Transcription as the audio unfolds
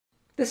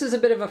This is a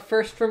bit of a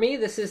first for me.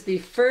 This is the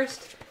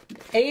first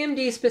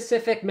AMD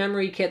specific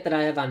memory kit that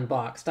I have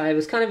unboxed. I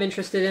was kind of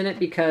interested in it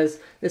because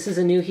this is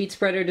a new heat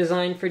spreader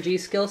design for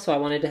G.Skill, so I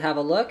wanted to have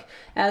a look,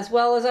 as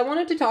well as I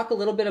wanted to talk a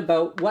little bit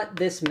about what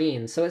this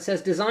means. So it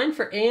says designed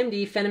for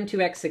AMD Phenom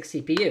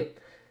 2X6 CPU.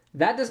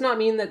 That does not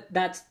mean that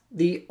that's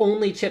the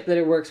only chip that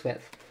it works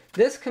with.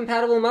 This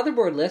compatible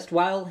motherboard list,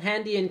 while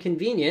handy and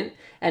convenient,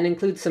 and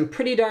includes some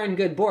pretty darn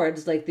good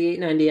boards like the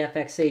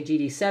 890FXA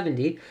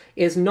GD70,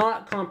 is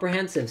not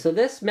comprehensive. So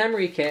this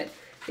memory kit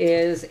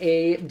is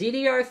a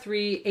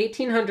DDR3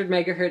 1800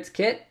 megahertz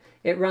kit.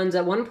 It runs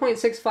at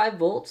 1.65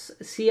 volts,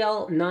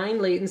 CL9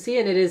 latency,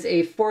 and it is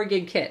a 4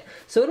 gig kit.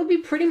 So it'll be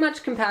pretty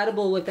much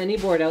compatible with any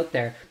board out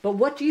there. But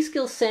what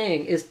G.Skill's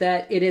saying is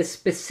that it is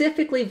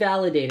specifically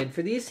validated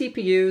for these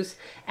CPUs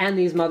and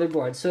these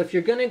motherboards. So if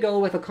you're going to go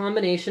with a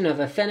combination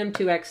of a Phenom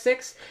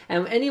 2X6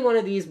 and any one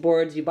of these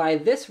boards, you buy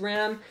this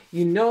RAM,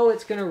 you know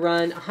it's going to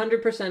run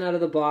 100% out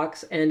of the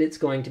box and it's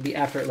going to be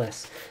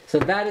effortless. So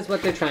that is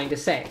what they're trying to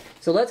say.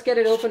 So let's get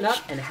it opened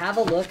up and have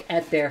a look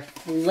at their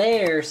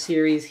Flare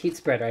series heat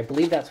spreader. I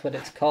believe that's what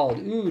it's called.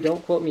 Ooh,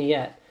 don't quote me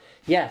yet.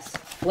 Yes,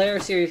 Flare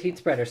series heat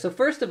spreader. So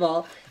first of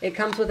all, it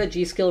comes with a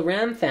G.Skill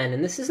RAM fan,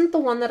 and this isn't the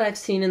one that I've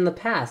seen in the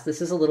past.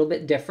 This is a little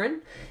bit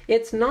different.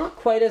 It's not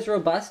quite as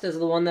robust as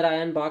the one that I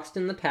unboxed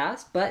in the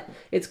past, but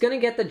it's going to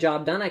get the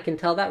job done. I can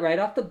tell that right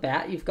off the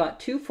bat. You've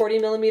got two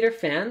 40mm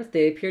fans.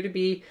 They appear to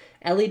be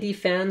LED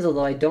fans,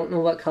 although I don't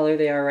know what color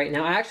they are right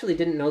now. I actually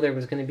didn't know there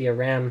was going to be a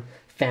RAM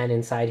fan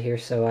inside here,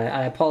 so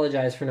I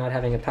apologize for not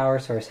having a power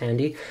source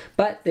handy.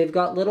 But they've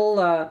got little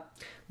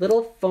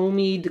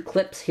foamied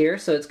clips here,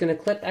 so it's going to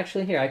clip.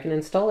 Actually, here I can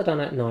install it on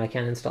a. No, I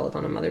can't install it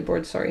on a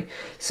motherboard. Sorry.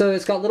 So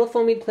it's got little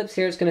foamied clips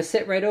here. It's going to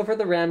sit right over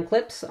the RAM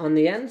clips on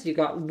the ends. You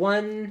got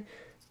one.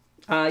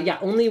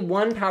 Only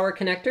one power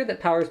connector that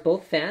powers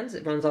both fans.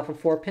 It runs off a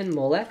 4-pin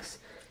Molex,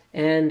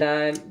 and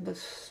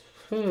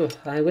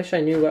I wish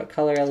I knew what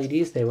color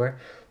LEDs they were.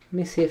 Let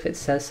me see if it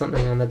says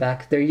something on the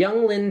back. They're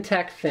Young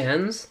Tech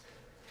fans.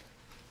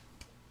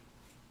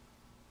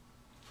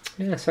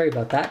 Yeah, sorry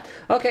about that.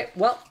 Okay,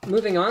 well,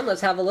 moving on, let's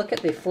have a look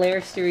at the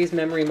Flare series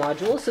memory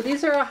module. So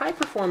these are a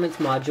high-performance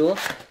module.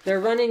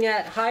 They're running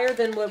at higher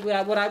than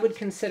what I would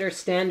consider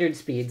standard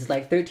speeds,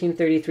 like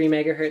 1333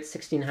 megahertz,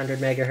 1600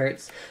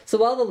 megahertz. So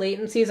while the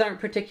latencies aren't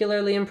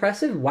particularly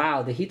impressive,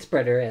 wow, the heat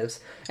spreader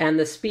is. And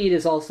the speed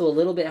is also a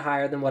little bit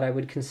higher than what I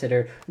would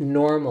consider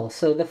normal.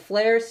 So the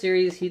Flare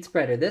series heat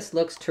spreader, this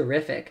looks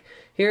terrific.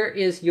 Here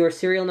is your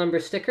serial number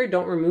sticker.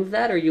 Don't remove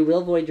that or you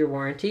will void your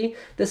warranty.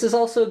 This is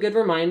also a good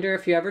reminder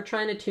if you're ever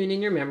trying to tune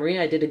in your memory.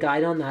 I did a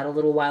guide on that a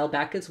little while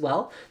back as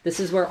well. This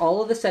is where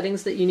all of the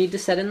settings that you need to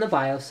set in the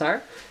BIOS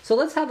are. So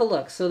let's have a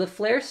look. So the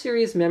Flare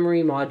series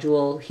memory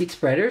module heat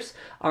spreaders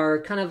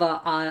are kind of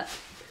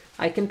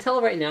I can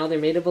tell right now they're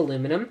made of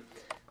aluminum.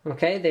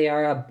 Okay, they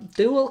are a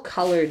dual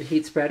colored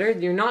heat spreader.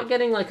 You're not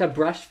getting like a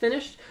brush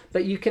finish,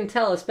 but you can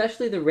tell,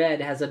 especially the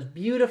red has a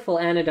beautiful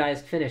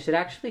anodized finish. It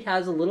actually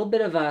has a little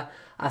bit of a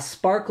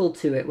sparkle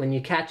to it when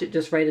you catch it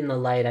just right in the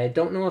light. I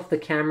don't know if the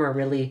camera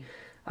really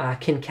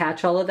can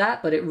catch all of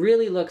that, but it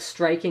really looks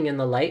striking in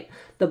the light.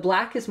 The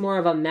black is more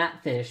of a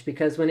matte finish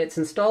because when it's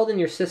installed in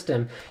your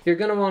system, you're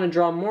going to want to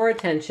draw more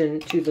attention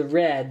to the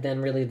red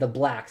than really the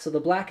black. So the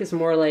black is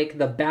more like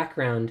the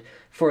background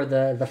for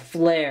the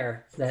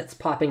flare that's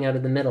popping out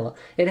of the middle.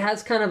 It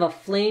has kind of a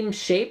flame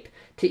shape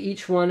to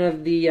each one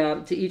of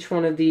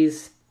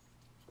these.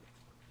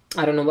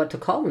 I don't know what to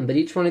call them, but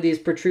each one of these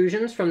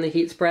protrusions from the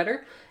heat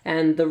spreader,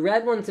 and the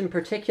red ones in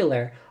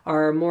particular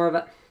are more of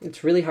a,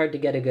 it's really hard to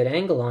get a good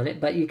angle on it,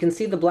 but you can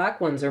see the black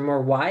ones are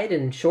more wide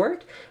and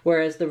short,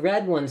 whereas the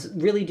red ones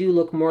really do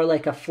look more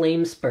like a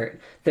flame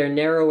spurt. They're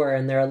narrower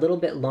and they're a little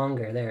bit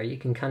longer there. You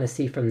can kind of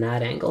see from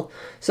that angle.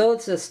 So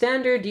it's a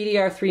standard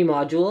DDR3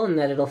 module in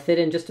that it'll fit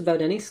in just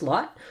about any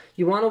slot.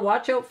 You want to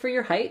watch out for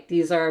your height.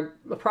 These are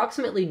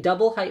approximately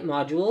double height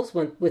modules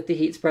with the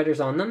heat spreaders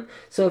on them.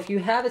 So if you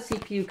have a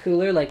CPU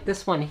cooler like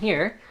this one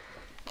here,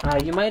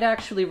 you might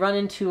actually run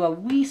into a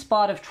wee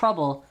spot of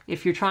trouble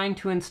if you're trying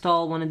to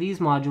install one of these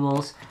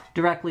modules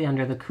directly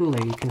under the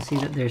cooler. You can see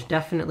that there's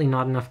definitely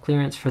not enough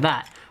clearance for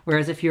that.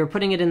 Whereas if you were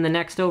putting it in the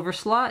next over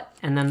slot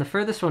and then the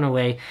furthest one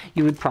away,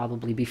 you would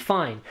probably be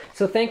fine.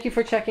 So thank you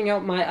for checking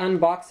out my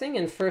unboxing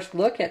and first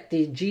look at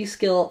the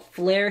G.Skill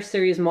Flare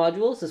series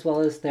modules as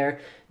well as their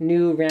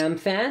new RAM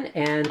fan.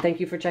 And thank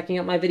you for checking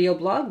out my video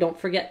blog. Don't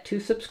forget to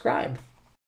subscribe.